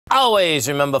Always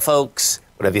remember, folks,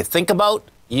 whatever you think about,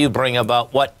 you bring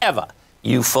about. Whatever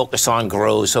you focus on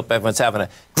grows. Hope everyone's having a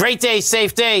great day,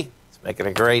 safe day. Let's make it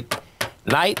a great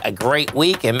night, a great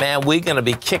week. And, man, we're going to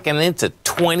be kicking into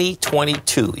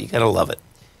 2022. You're going to love it.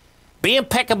 Be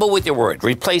impeccable with your word.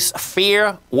 Replace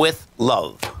fear with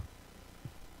love.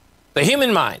 The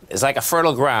human mind is like a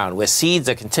fertile ground where seeds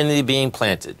are continually being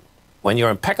planted. When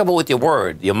you're impeccable with your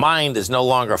word, your mind is no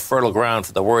longer fertile ground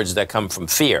for the words that come from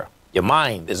fear. Your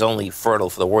mind is only fertile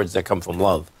for the words that come from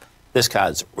love. This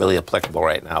card's really applicable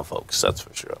right now, folks. That's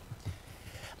for sure.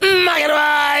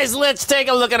 Market-wise, let's take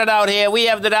a look at it out here. We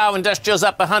have the Dow Industrials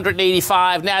up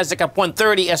 185, NASDAQ up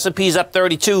 130, S&P's up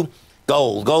 32.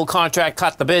 Gold contract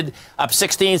caught the bid up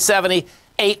 16.70,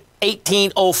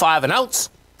 18.05 an ounce.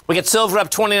 We get silver up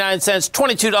 29 cents,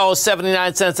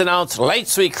 $22.79 an ounce. Light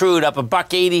sweet crude up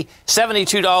 $1.80,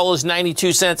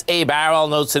 $72.92 a barrel.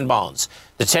 Notes and bonds.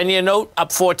 The 10-year note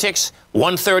up 4 ticks,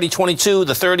 130.22.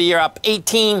 The 30-year up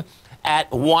 18 at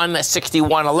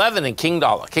 161.11. And King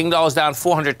dollar's down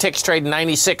 400 ticks, trading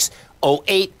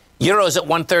 96.08. Euro's at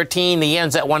 113. The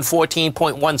yen's at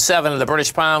 114.17. And the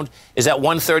British pound is at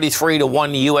 133 to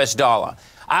 1 U.S. dollar.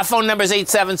 Our phone number is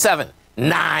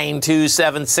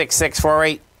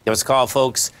 877-927-6648. Give us a call,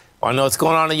 folks. Want to know what's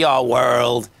going on in your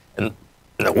world. And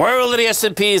in the world of the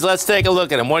S&Ps, let's take a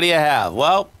look at them. What do you have?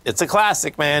 Well, it's a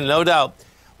classic, man, no doubt.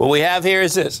 What we have here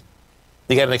is this.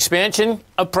 You got an expansion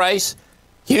of price,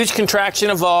 huge contraction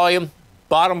of volume.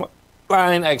 Bottom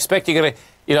line, I expect you're going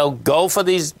to, go for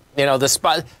these, the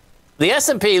spot. The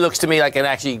S&P looks to me like it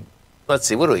actually, let's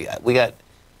see, what do we got? We got,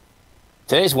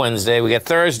 today's Wednesday, we got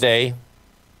Thursday.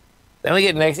 Then we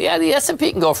get next. Yeah, the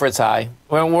S&P can go for its high.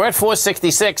 When we're at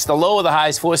 466, the low of the high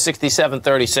is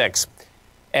 467.36.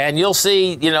 And you'll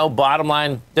see, bottom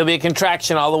line, there'll be a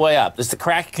contraction all the way up. The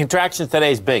contraction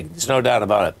today is big. There's no doubt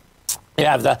about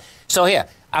it. So here,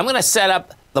 I'm going to set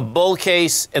up the bull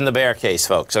case and the bear case,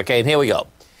 folks. Okay, and here we go.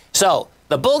 So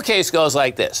the bull case goes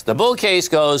like this. The bull case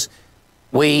goes,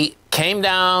 we came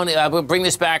down. I will bring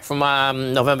this back from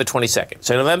November 22nd.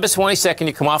 So November 22nd,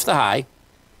 you come off the high.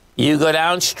 You go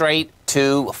down straight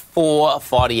to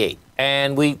 448.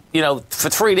 And we, for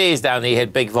 3 days down there, you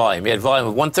had big volume. You had volume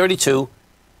of 132,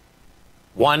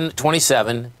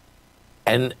 127,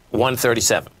 and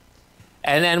 137.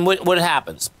 And then what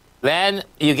happens? Then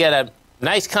you get a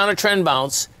nice counter trend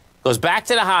bounce, goes back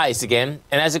to the highs again.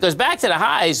 And as it goes back to the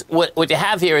highs, what you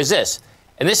have here is this.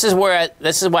 And this is why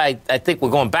I think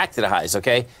we're going back to the highs,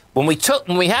 okay? When we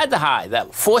had the high,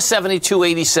 that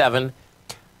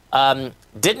 472.87,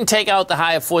 didn't take out the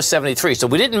high of 473. So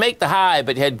we didn't make the high,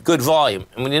 but you had good volume.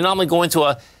 And when you normally go into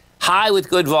a high with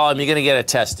good volume, you're going to get it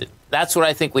tested. That's what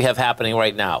I think we have happening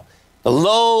right now. The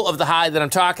low of the high that I'm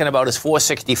talking about is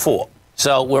 464.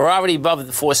 So we're already above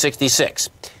the 466.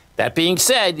 That being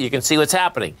said, you can see what's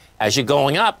happening. As you're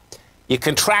going up, your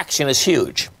contraction is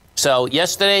huge. So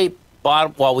yesterday,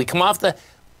 we come off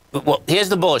here's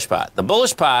the bullish part. The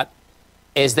bullish part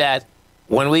is that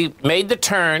when we made the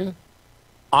turn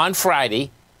on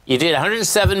Friday, you did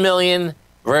 107 million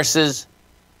versus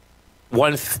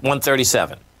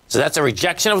 137. So that's a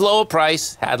rejection of lower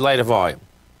price, had lighter volume.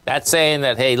 That's saying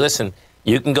that, hey, listen,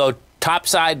 you can go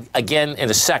topside again in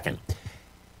a second.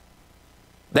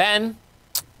 Then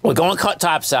we're going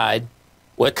topside.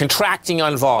 We're contracting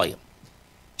on volume.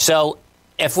 So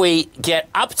if we get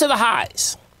up to the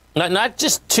highs, not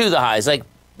just to the highs, like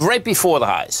right before the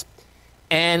highs,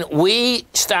 and we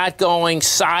start going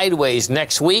sideways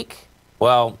next week,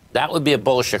 well, that would be a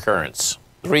bullish occurrence.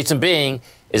 The reason being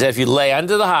is that if you lay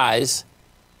under the highs,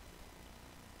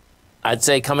 I'd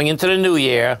say coming into the new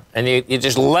year, and you're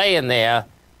just laying there,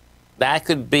 that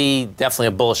could be definitely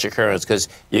a bullish occurrence because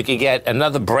you could get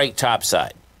another break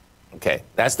topside. Okay,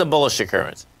 that's the bullish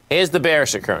occurrence. Here's the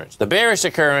bearish occurrence. The bearish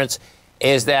occurrence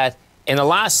is that in the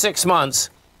last 6 months,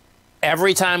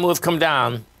 every time we've come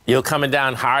down, you're coming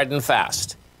down hard and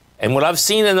fast. And what I've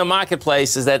seen in the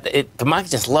marketplace is that the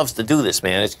market just loves to do this,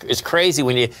 man. It's crazy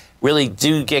when you really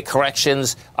do get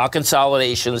corrections or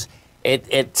consolidations.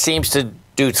 It seems to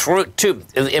do two.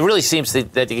 It really seems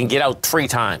that you can get out 3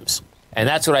 times. And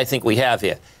that's what I think we have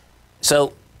here.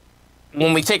 So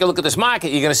when we take a look at this market,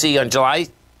 you're going to see on July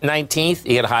 19th,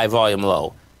 you get a high volume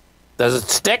low. Does it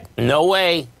stick? No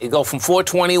way. You go from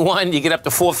 421, you get up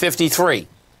to 453.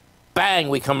 Bang,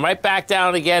 we come right back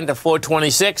down again to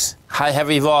 426, high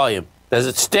heavy volume. Does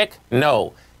it stick?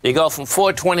 No. You go from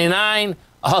 429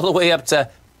 all the way up to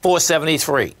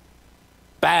 473.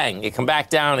 Bang, you come back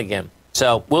down again.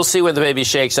 So we'll see where the baby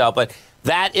shakes out, but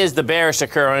that is the bearish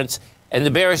occurrence. And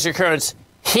the bearish occurrence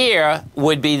here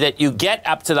would be that you get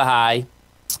up to the high.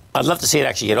 I'd love to see it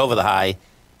actually get over the high.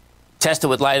 test it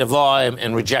with lighter volume,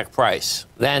 and reject price.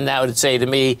 Then that would say to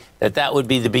me that that would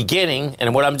be the beginning.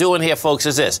 And what I'm doing here, folks,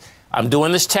 is this. I'm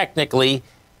doing this technically,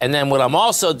 and then what I'm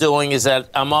also doing is that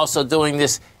I'm also doing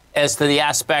this as to the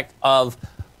aspect of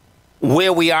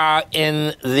where we are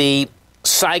in the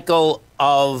cycle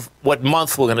of what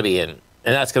month we're going to be in, and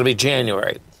that's going to be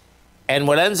January. And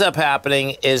what ends up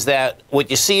happening is that what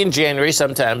you see in January,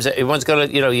 sometimes everyone's going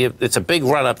to, it's a big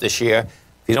run-up this year.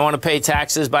 If you don't want to pay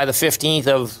taxes by the 15th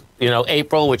of,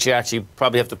 April, which you actually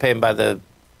probably have to pay them by the,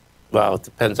 well, it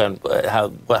depends on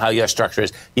how your structure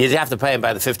is. You have to pay them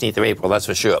by the 15th of April, that's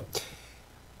for sure.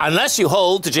 Unless you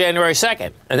hold to January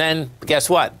 2nd. And then, guess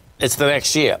what? It's the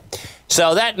next year.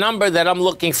 So that number that I'm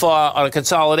looking for on a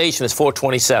consolidation is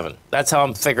 427. That's how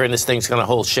I'm figuring this thing's going to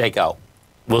hold shakeout.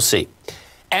 We'll see.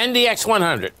 NDX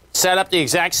 100, set up the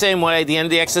exact same way. The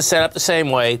NDX is set up the same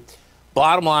way.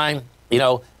 Bottom line,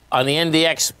 on the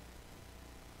NDX,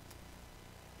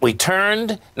 we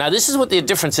turned. Now, this is what the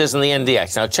difference is in the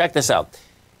NDX. Now, check this out.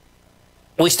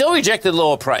 We still rejected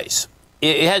lower price.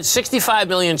 It had 65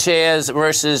 million shares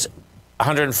versus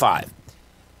 105.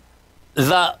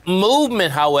 The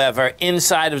movement, however,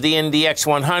 inside of the NDX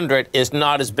 100 is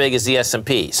not as big as the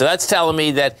S&P. So that's telling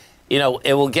me that,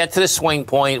 it will get to the swing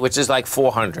point, which is like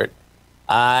 400.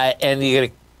 And you're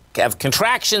going to have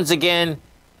contractions again,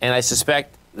 and I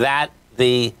suspect that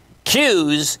the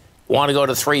Qs want to go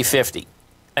to 350.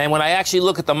 And when I actually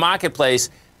look at the marketplace,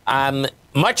 I'm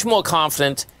much more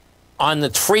confident on the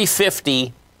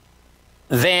 350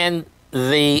 than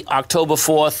the October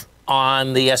 4th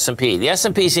on the S&P. The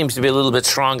S&P seems to be a little bit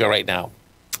stronger right now.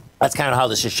 That's kind of how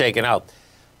this is shaking out.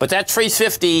 But that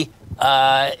 350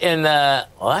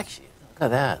 well, actually, look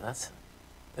at that.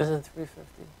 Isn't 350?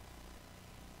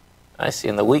 I see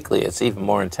in the weekly, it's even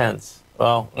more intense.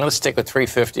 Well, I'm going to stick with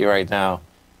 350 right now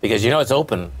because it's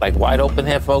open, like wide open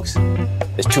here, folks.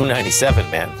 It's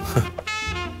 297, man.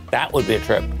 That would be a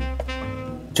trip.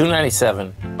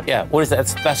 297. Yeah, what is that?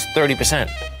 That's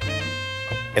 30%.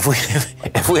 If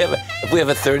we have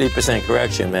a 30%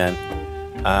 correction,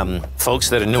 man, folks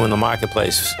that are new in the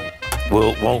marketplace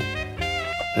won't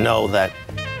know that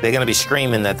they're going to be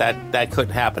screaming that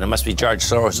couldn't happen. It must be George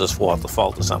Soros'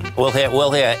 fault or something.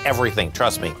 We'll hear everything.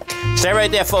 Trust me. Stay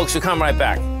right there, folks. We'll come right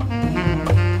back.